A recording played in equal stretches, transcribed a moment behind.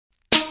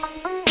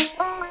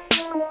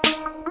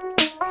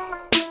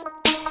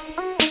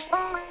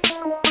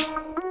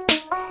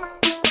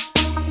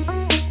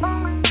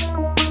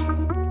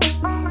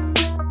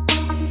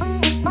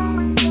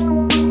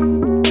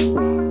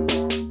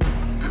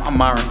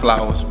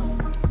Flowers,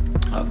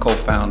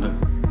 co-founder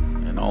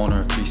and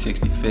owner of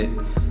 360 Fit.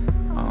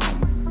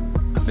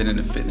 I've been in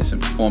the fitness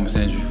and performance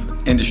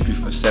industry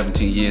for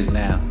 17 years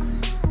now,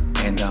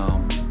 and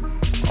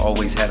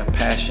always had a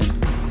passion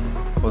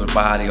for the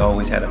body,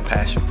 always had a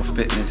passion for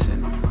fitness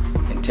and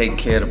taking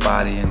care of the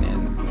body.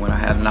 And when I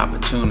had an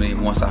opportunity,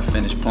 once I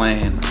finished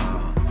playing,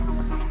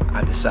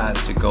 I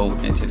decided to go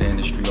into the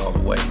industry all the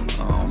way.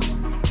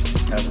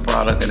 As a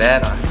product of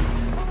that,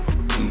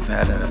 we've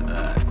had an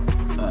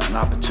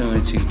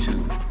opportunity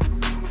to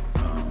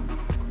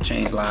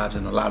change lives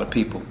in a lot of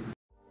people.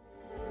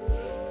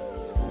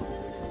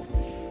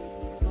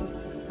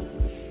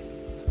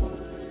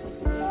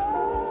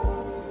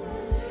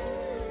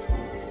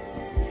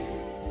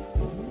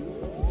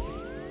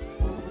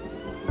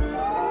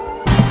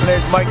 My name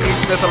is Mike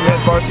Neesmith. I'm the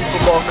head varsity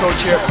football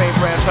coach here at Paint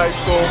Branch High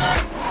School.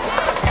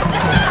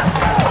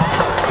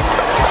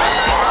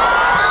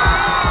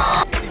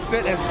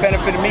 Fit has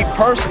benefited me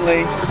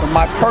personally with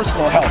my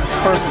personal health,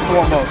 first and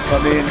foremost. I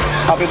mean,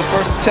 I'll be the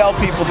first to tell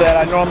people that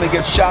I normally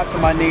get shots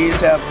in my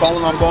knees, have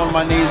bone on bone in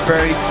my knees,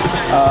 very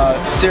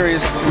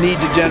serious knee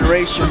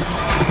degeneration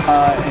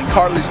and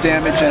cartilage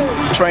damage. And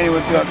training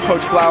with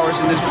Coach Flowers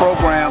in this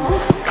program,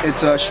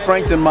 it's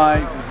strengthened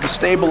the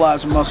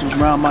stabilizer muscles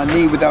around my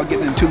knee. Without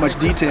getting into too much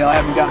detail, I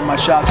haven't gotten my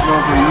shots in over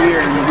a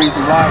year, and the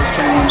reason why I was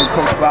training with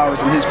Coach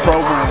Flowers and his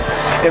program.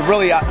 It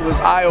really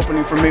was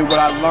eye-opening for me what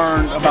I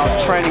learned about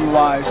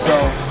training-wise. So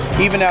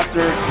even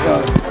after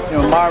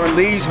Myron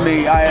leaves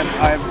me,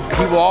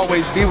 he will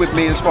always be with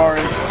me as far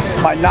as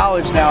my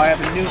knowledge now. I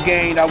have a new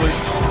gain. I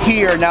was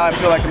here, now I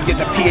feel like I'm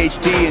getting a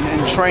PhD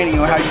in training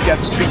on how you got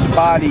to treat the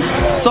body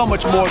so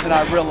much more than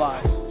I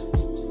realized.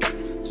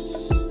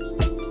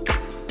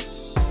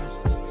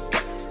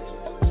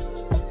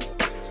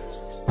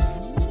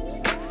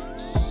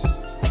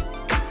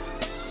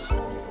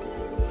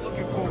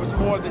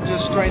 More than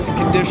just strength and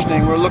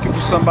conditioning. We're looking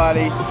for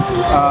somebody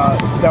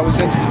that was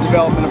into the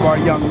development of our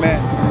young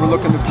men. We're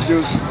looking to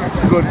produce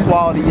good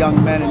quality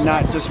young men and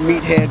not just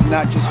meatheads,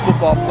 not just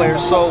football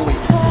players solely.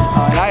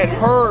 And I had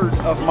heard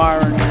of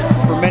Myron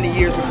for many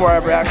years before I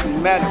ever actually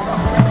met him.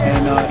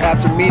 And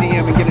after meeting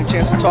him and getting a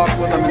chance to talk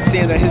with him and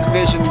seeing that his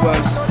vision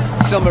was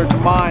similar to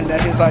mine,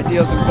 that his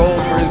ideals and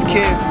goals for his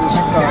kids and his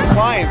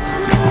clients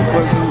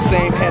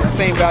had the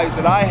same values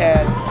that I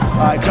had,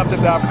 I jumped at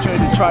the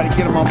opportunity to try to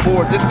get him on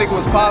board. Didn't think it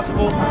was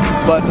possible,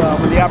 but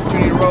when the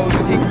opportunity arose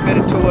and he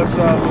committed to us,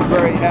 we're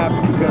very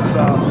happy because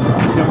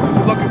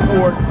we're looking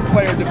for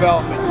player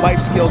development, life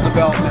skill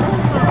development,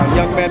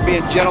 young men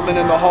being gentlemen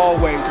in the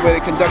hallways, the way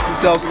they conduct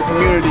themselves in the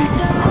community,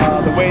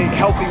 the way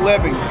healthy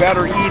living,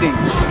 better eating,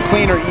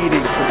 cleaner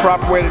eating, the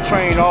proper way to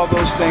train, all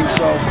those things.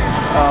 So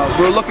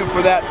we're looking for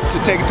that to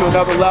take it to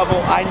another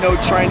level. I know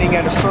training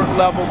at a certain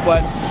level,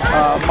 but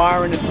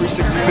Myron and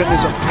 360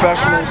 Fitness are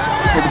professionals.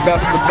 They're the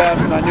best of the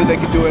best, and I knew they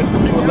could do it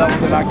to a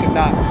level that I could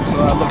not. So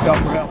I looked out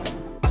for help.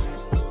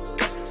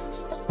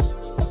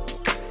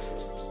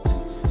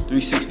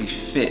 360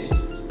 Fit,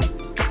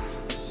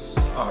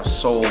 our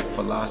sole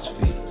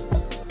philosophy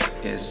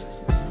is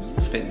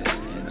fitness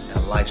and a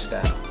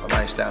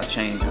lifestyle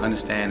change.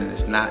 Understanding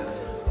it's not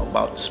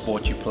about the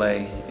sport you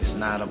play, it's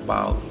not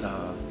about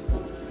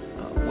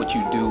what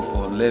you do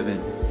for a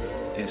living.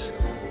 It's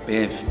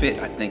being fit.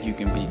 I think you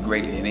can be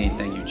great in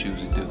anything you choose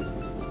to do.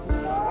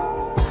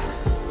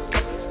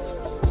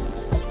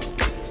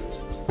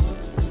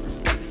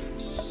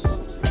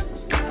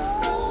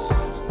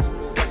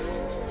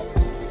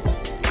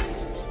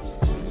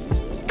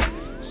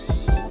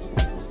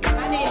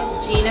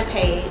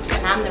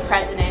 And I'm the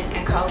president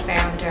and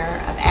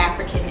co-founder of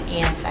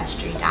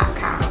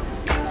AfricanAncestry.com.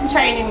 I'm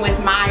training with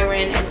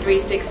Myron and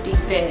 360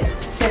 Fit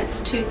since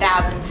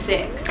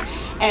 2006,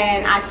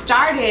 and I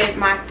started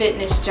my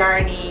fitness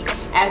journey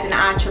as an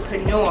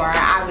entrepreneur.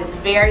 I was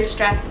very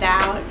stressed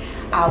out,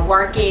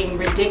 working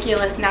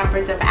ridiculous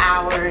numbers of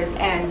hours,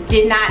 and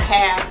did not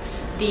have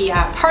the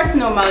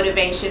personal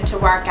motivation to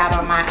work out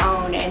on my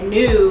own, and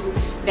knew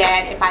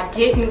that if I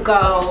didn't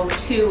go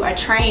to a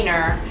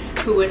trainer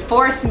who would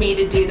force me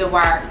to do the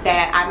work,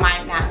 that I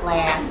might not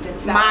last. And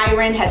so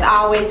Myron has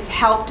always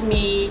helped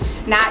me,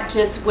 not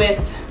just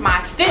with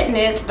my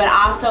fitness, but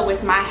also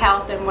with my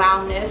health and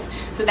wellness.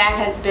 So that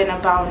has been a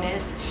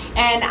bonus.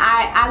 And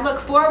I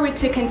look forward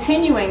to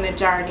continuing the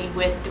journey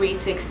with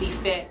 360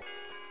 Fit.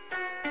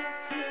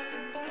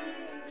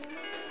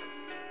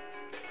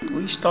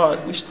 We start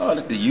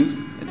at the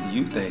youth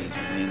age. I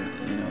mean,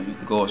 you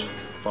can go as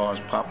far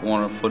as Pop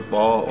Warner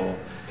football or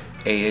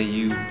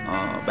AAU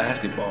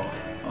basketball.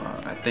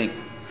 I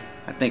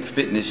think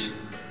fitness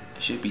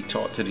should be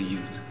taught to the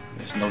youth.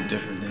 It's no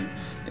different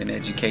than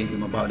educating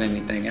them about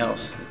anything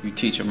else. If you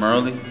teach them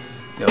early,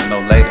 they'll know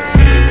later.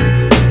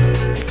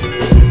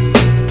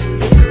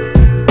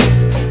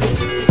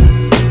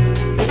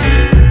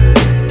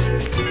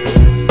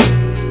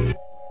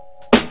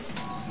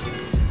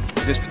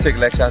 This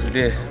particular exercise we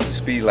did, the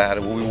speed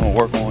ladder, what we want to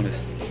work on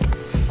is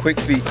quick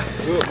feet.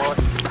 Good, Mark.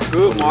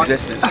 Good, Mark.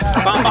 Resistance.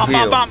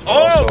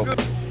 Oh, good.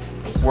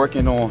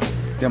 Working on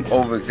them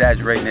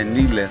over-exaggerating their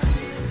knee lift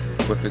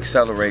with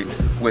accelerating,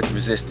 with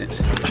resistance,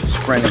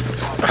 sprinting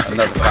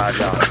another 5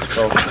 yards.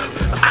 So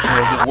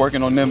just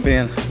working on them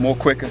being more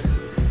quicker,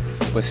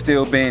 but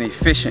still being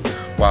efficient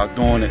while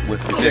doing it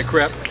with resistance.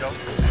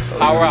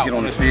 Power out. Get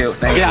on the field,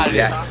 things will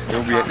react.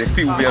 Their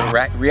feet will be able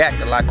to react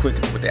a lot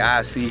quicker with their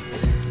eyes see,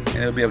 and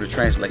they'll be able to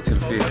translate to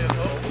the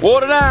field.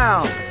 Water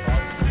down!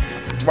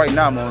 Right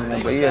now I'm on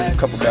one, but he has a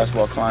couple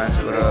basketball clients.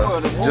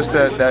 But just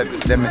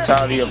that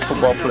mentality of a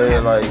football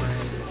player, like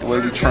the way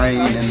we train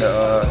and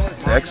the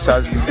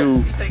exercise we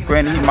do.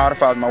 Granted, he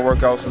modifies my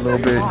workouts a little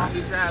bit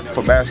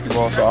for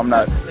basketball, so I'm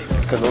not,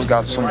 because those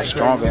guys are so much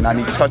stronger and I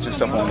need touch and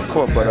stuff on the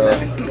court. But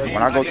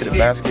when I go to the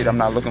basket, I'm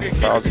not looking for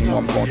fouls anymore.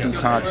 I'm going through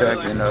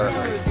contact, and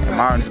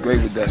Myron is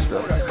great with that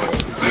stuff.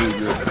 Really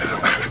good.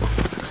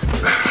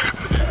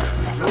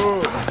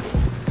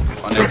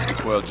 My name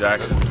is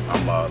Jackson.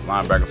 I'm a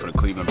linebacker for the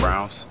Cleveland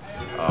Browns.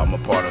 I'm a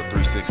part of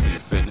 360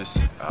 Fitness.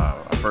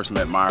 I first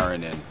met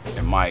Myron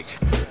and Mike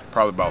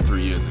probably about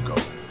 3 years ago.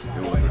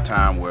 It was a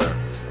time where,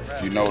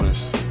 if you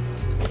notice,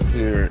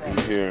 here and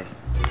here,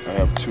 I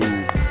have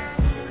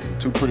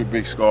two pretty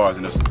big scars,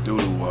 and it's due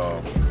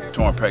to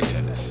torn pec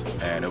tendons.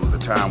 And it was a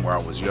time where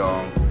I was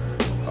young,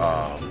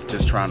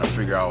 just trying to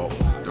figure out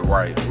the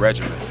right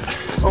regimen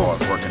as far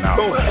as working out.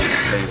 The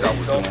things I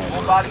was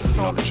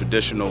doing were, the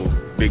traditional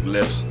big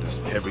lifts,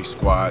 the heavy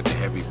squat, the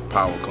heavy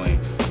power clean,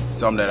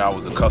 something that I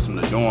was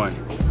accustomed to doing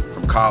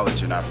from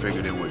college, and I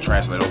figured it would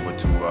translate over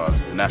to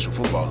the National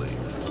Football League.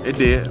 It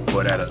did,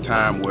 but at a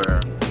time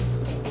where,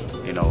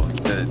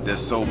 there's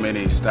so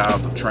many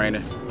styles of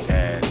training,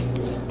 and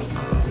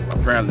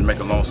apparently, to make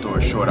a long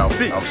story short, I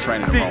was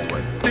training the wrong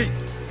way.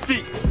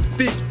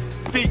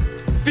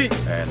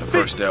 And the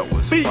first step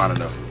was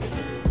finding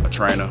a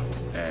trainer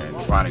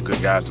and finding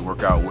good guys to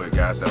work out with,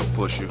 guys that'll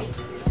push you,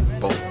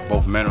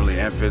 both mentally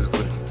and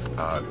physically.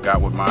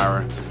 Got with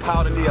Myron.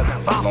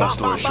 Long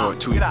story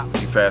short, you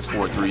fast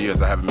forward 3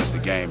 years, I haven't missed a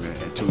game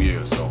in 2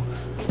 years. So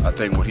I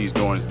think what he's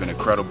doing has been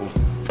incredible.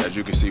 As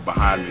you can see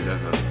behind me,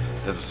 there's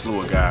a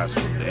slew of guys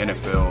from the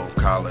NFL,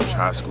 college,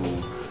 high school,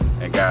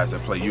 and guys that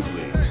play youth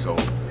league. So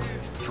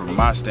from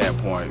my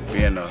standpoint,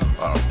 being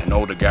an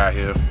older guy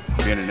here,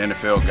 being an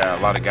NFL guy, a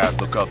lot of guys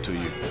look up to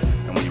you.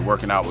 And when you're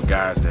working out with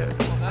guys that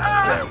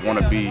want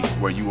to be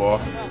where you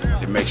are,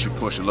 it makes you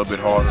push a little bit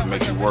harder, it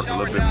makes you work a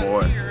little bit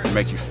more, and it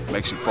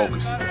makes you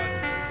focus.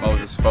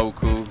 Moses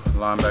Foku,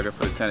 linebacker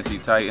for the Tennessee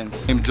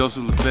Titans. I'm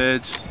Joseph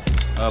LaFedge,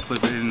 play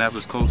for the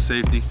Indianapolis Colts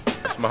safety.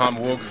 It's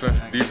Muhammad Wilkerson,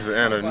 defensive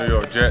end of the New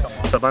York Jets.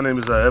 My name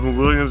is Evan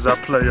Williams. I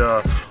play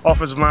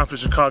offensive line for the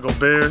Chicago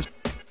Bears.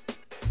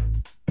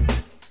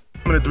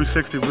 The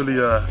 360 really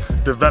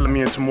developed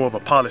me into more of a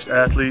polished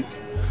athlete,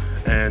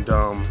 and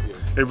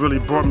it really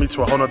brought me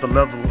to a whole nother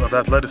level of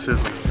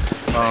athleticism.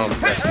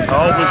 I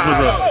always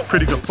was a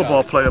pretty good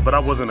football player, but I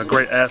wasn't a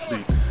great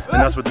athlete,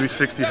 and that's what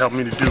 360 helped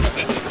me to do.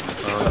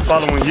 The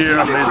following year,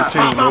 I made the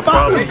team no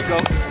problem.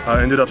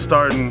 I ended up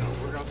starting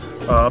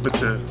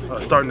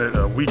starting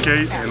at week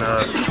 8, and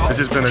it's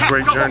just been a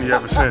great journey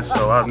ever since,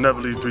 so I'll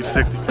never leave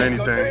 360 for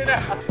anything.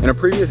 In a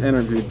previous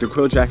interview,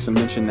 DeQuil Jackson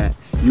mentioned that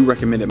you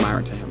recommended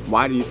Myron to him.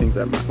 Why do you think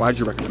that? Why did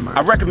you recommend Myron?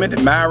 I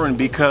recommended Myron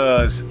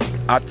because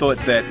I thought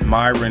that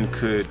Myron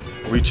could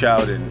reach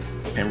out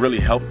and really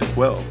help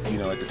DeQuil.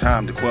 At the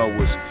time, DeQuil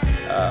was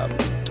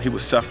he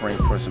was suffering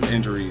from some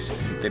injuries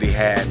that he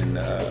had in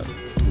the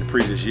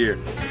previous year.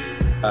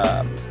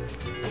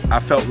 I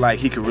felt like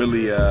he could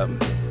really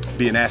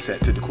be an asset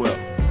to DeQuil.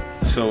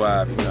 So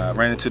I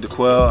ran into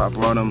DeQuil, I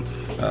brought him,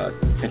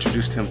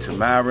 introduced him to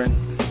Myron,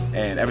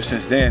 and ever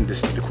since then,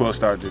 DeQuil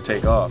started to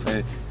take off.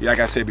 And like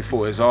I said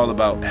before, it's all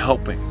about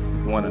helping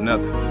one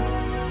another.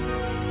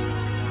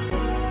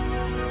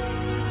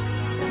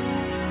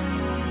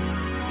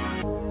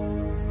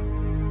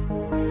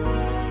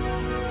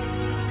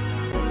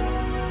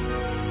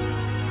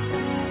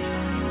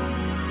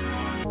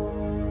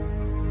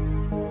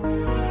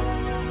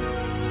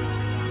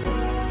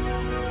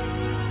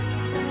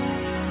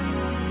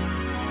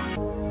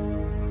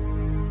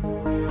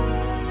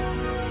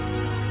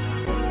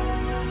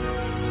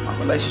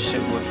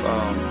 Relationship with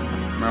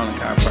Maryland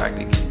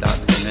Chiropractic and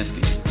Dr.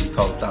 Kaminsky, we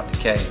call him Dr.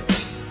 K.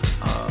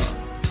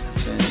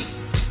 It's been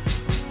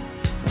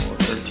for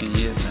 13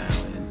 years now,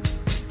 and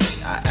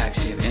I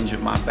actually had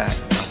injured my back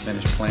when I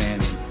finished playing,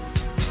 and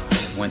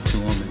I went to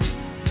him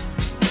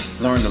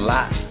and learned a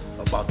lot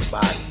about the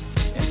body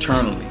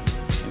internally.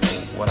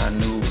 What I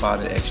knew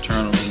about it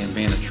externally, and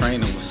being a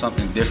trainer was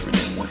something different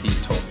than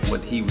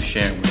what he was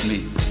sharing with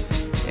me.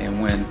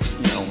 And when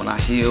I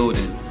healed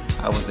and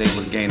I was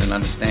able to gain an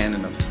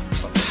understanding of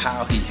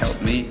how he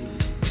helped me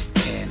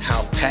and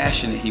how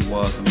passionate he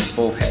was, and we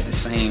both had the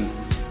same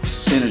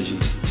synergy,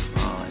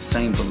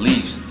 same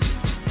beliefs,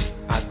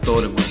 I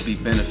thought it would be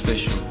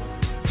beneficial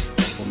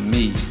for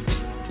me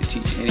to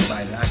teach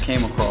anybody that I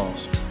came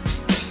across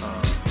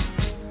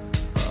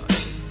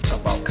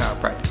about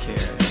chiropractic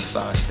care and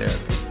massage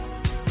therapy.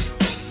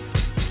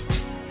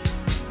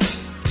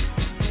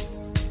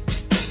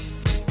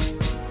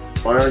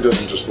 Myron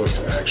doesn't just look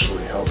to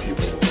actually help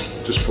people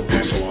just put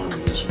muscle on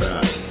and lose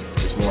fat.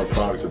 It's more a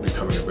product of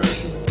becoming a better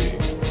human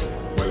being.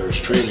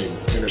 training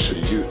inner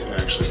city youth to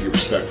actually be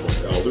respectful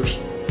of elders,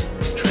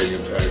 training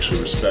them to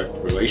actually respect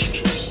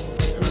relationships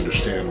and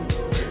understand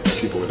that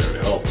people are there to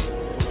help,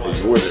 that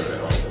you're there to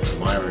help, and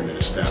Myron and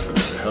his staff are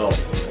there to help.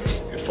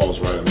 It falls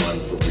right in line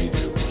with what we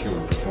do,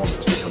 human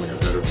performance, becoming a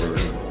better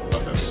version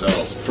of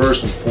themselves.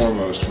 First and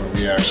foremost, when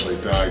we actually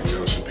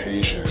diagnose a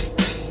patient,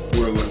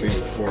 we're looking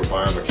for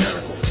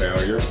biomechanical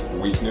failure,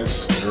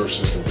 weakness, nerve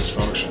system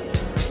dysfunction.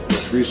 What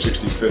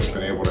 360 Fit's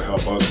been able to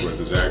help us with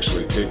is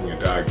actually taking a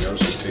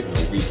diagnosis, taking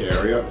a weak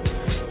area,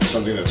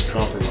 something that's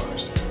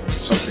compromised,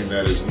 something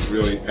that isn't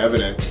really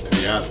evident to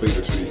the athlete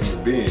or to the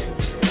human being.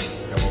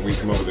 And when we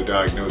come up with a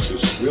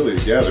diagnosis really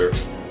together,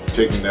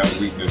 taking that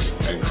weakness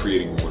and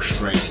creating more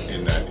strength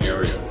in that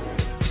area.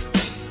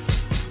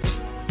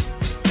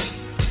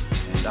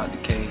 And Dr.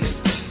 K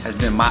has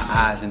been my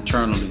eyes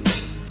internally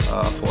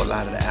for a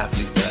lot of the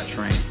athletes that I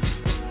train.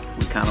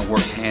 We kind of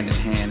work hand in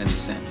hand in a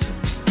sense.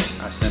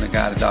 I send a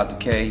guy to Dr.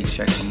 K, he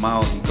checks them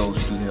out, he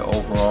goes through their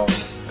overall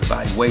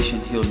evaluation.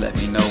 He'll let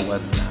me know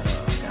whether or not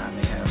a guy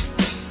may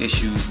have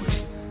issues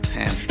with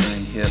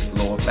hamstring, hip,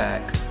 lower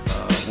back,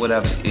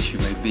 whatever the issue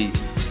may be,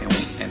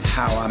 and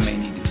how I may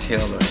need to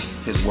tailor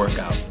his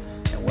workout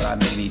and what I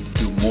may need to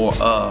do more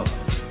of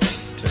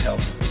to help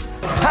him.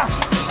 Ha!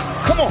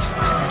 Come on!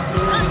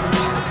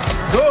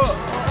 Good!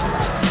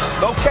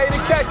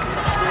 Located catch it!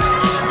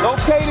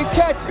 Located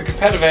catch it! The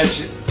competitive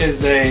edge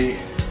is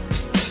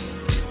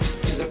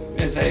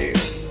a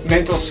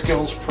mental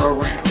skills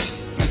program,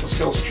 mental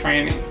skills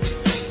training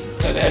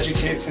that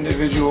educates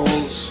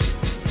individuals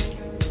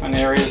on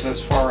areas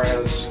as far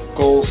as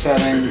goal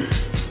setting,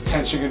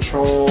 attention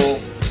control,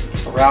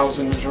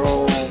 arousal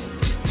control,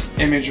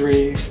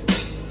 imagery,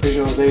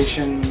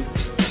 visualization,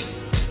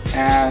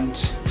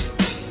 and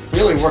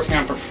really working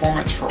on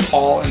performance for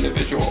all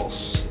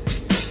individuals.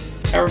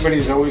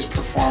 Everybody's always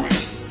performing,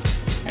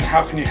 and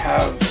how can you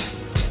have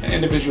an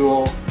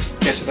individual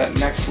get to that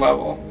next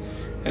level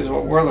is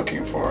what we're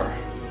looking for.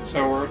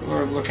 So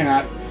we're looking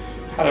at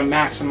how to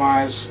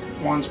maximize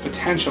one's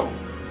potential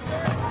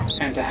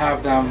and to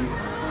have them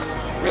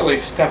really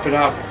step it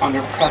up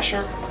under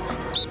pressure.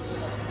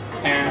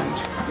 And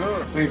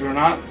believe it or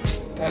not,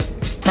 that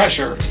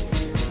pressure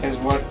is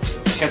what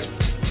gets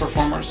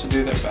performers to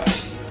do their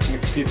best and to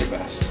compete their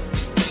best.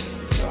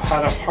 So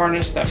how to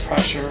harness that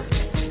pressure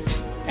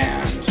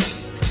and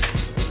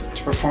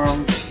to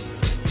perform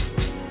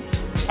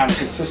on a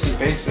consistent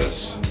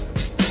basis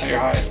at your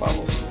highest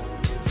levels.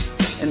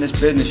 In this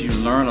business, you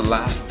learn a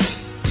lot.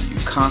 You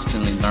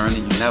constantly learn,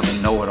 and you never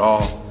know it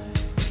all.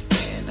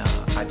 And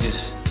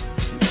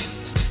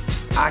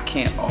I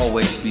can't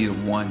always be the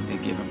one to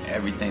give them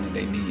everything that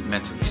they need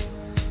mentally.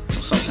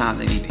 Sometimes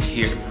they need to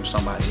hear it from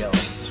somebody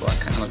else. So I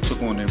kind of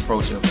took on the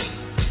approach of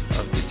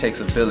it takes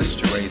a village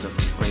to raise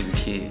a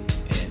kid.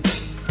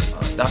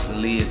 And Dr.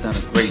 Lee has done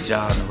a great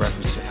job in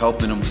reference to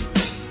helping them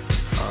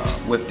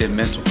with their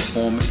mental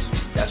performance.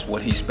 That's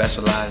what he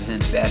specializes in.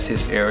 That's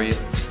his area.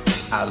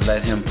 I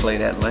let him play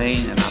that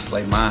lane, and I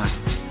play mine.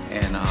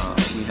 And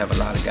we have a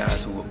lot of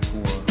guys who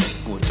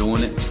are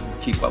doing it,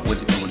 keep up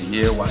with it during the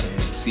year while they're in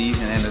the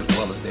season, and as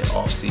well as their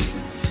off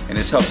season. And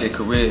it's helped their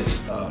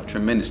careers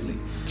tremendously.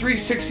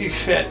 360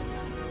 Fit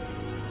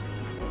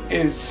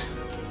is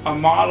a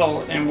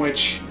model in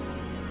which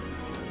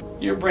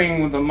you're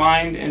bringing the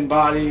mind and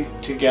body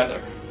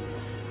together.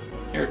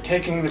 You're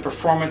taking the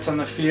performance on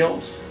the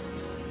field,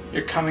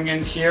 you're coming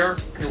in here,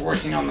 you're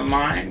working on the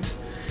mind,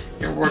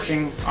 you're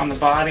working on the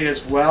body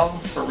as well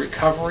for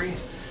recovery.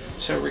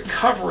 So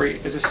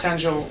recovery is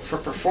essential for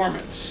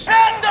performance.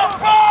 At the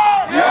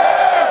bar!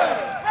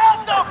 Yeah!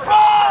 At the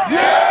bar!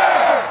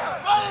 Yeah!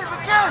 Ready to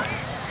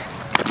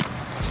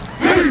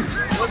begin!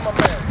 Where's my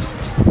man?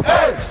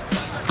 Hey!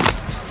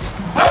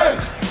 Hey!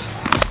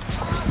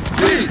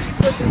 G!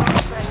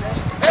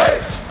 Hey!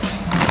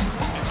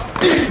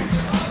 E!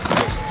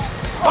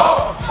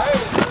 Oh!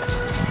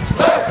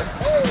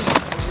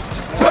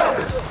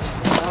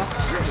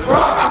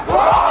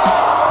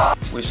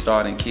 We're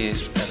starting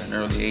kids at an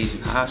early age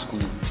in high school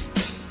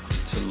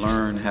to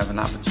learn, have an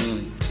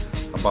opportunity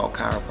about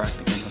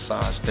chiropractic and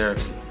massage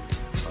therapy,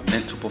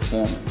 mental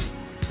performance,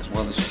 as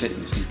well as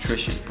fitness,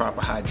 nutrition,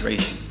 proper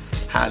hydration,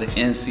 how to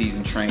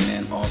in-season train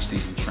and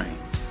off-season train.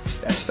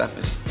 That stuff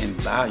is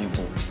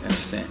invaluable in a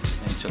sense.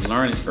 And to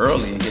learn it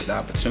early and get the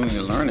opportunity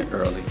to learn it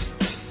early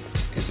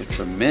is a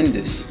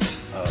tremendous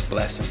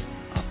blessing.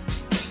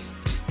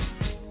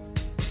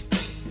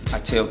 I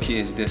tell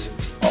kids this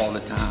all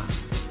the time.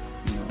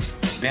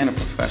 Being a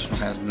professional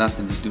has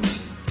nothing to do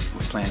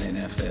with playing in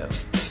the NFL.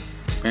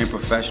 Being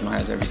professional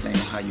has everything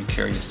on how you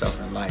carry yourself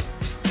in life.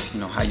 You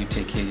know, how you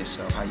take care of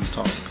yourself, how you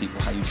talk to people,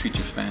 how you treat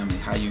your family,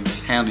 how you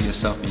handle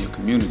yourself in your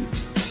community.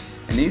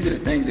 And these are the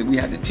things that we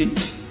have to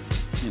teach.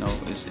 You know,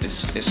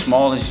 as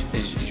small as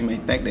you may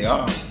think they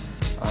are,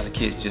 a lot of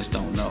kids just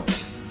don't know.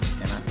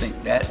 And I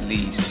think that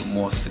leads to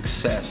more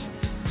success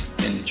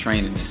in the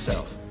training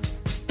itself.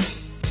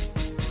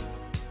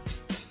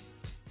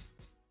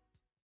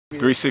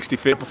 360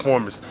 Fit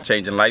performance.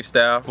 Changing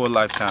lifestyle for a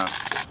lifetime.